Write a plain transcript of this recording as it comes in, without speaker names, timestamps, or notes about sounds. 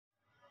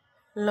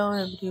Hello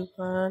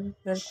everyone,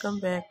 welcome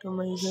back to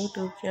my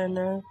YouTube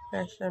channel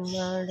Fashion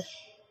World.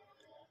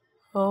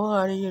 How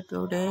are you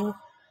today?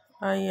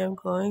 I am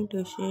going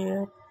to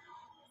share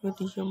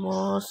with you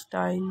more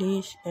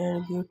stylish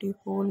and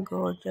beautiful,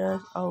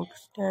 gorgeous,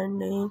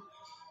 outstanding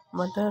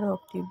mother of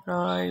the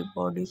bride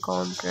body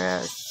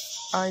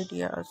contrast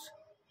ideas.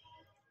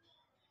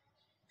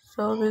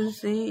 So we'll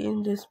see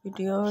in this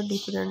video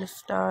different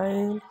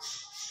style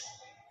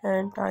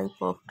and type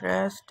of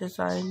dress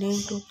designing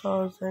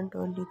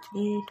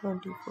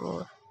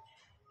 2023-24.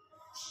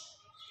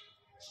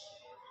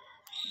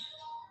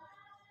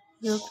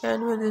 You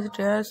can wear this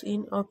dress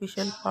in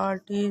official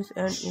parties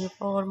and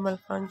informal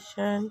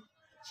functions,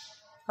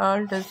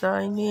 all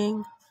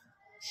designing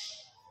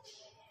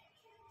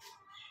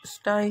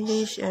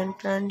stylish and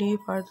trendy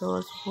for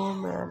those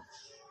women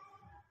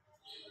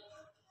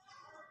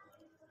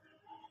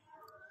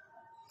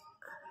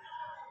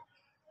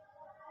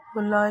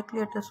who like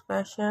latest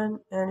fashion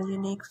and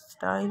unique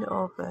style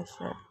of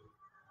fashion.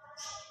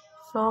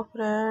 So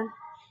friend,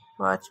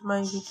 watch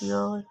my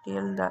video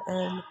till the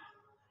end.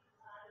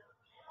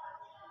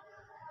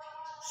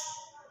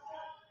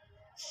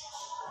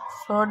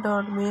 So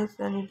don't miss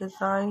any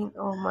design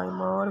of my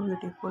more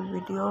beautiful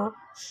video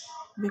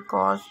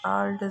because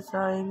all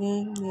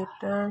designing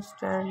latest,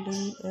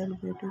 trendy and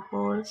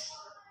beautiful.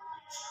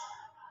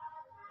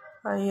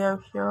 I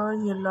am sure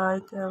you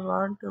like and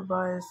want to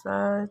buy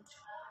such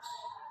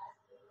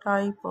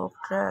type of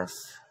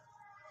dress.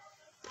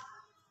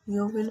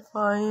 You will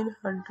find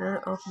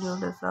hundreds of new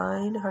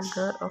designs,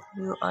 hundreds of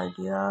new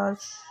ideas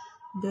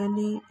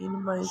daily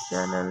in my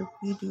channel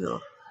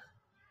video.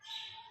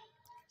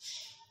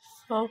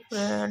 So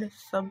friends,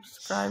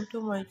 subscribe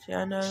to my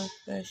channel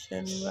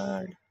Fashion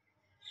World.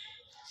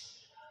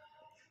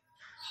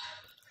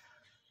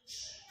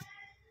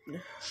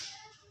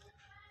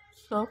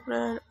 So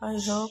friends, I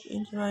hope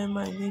enjoy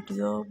my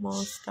video more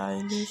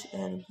stylish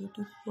and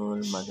beautiful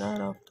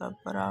mother of the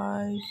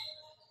bride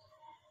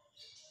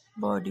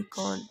body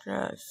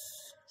contrast.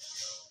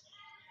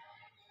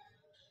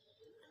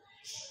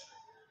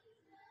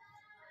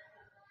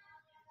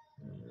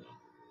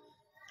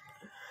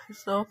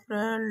 So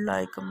friend,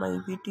 like my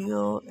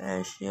video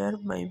and share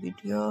my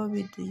video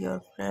with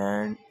your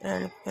friend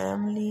and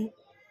family.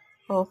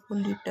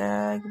 Hopefully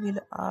tag will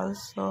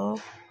also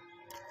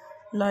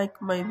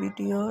like my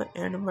video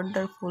and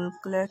wonderful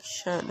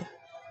collection.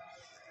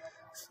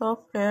 So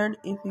friend,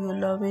 if you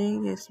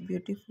loving this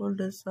beautiful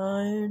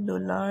design, do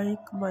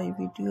like my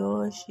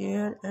video,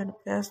 share and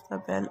press the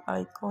bell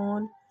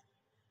icon.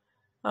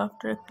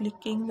 After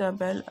clicking the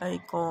bell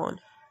icon,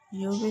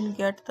 you will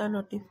get the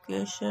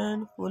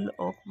notification full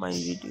of my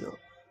video.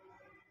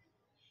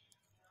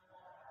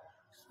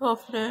 So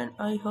friend,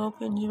 I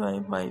hope you enjoy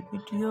my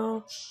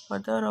video,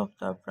 Mother of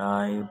the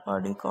Bride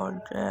Body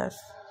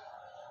Contrast.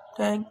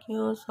 Thank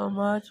you so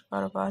much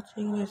for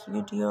watching this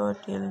video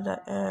till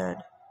the end.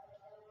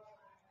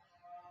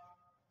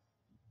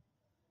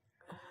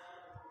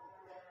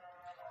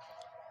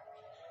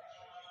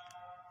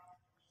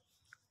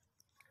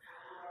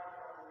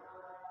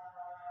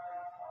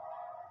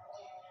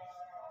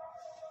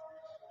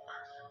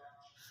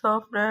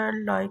 So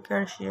friend, like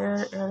and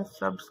share and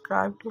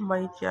subscribe to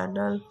my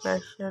channel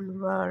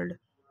Fashion World.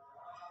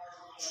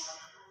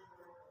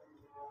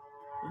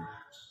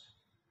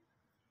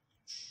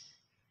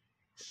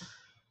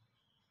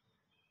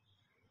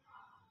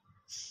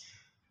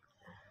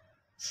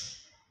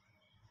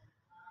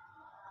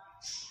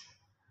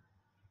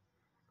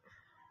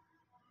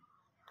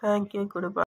 Thank you, goodbye.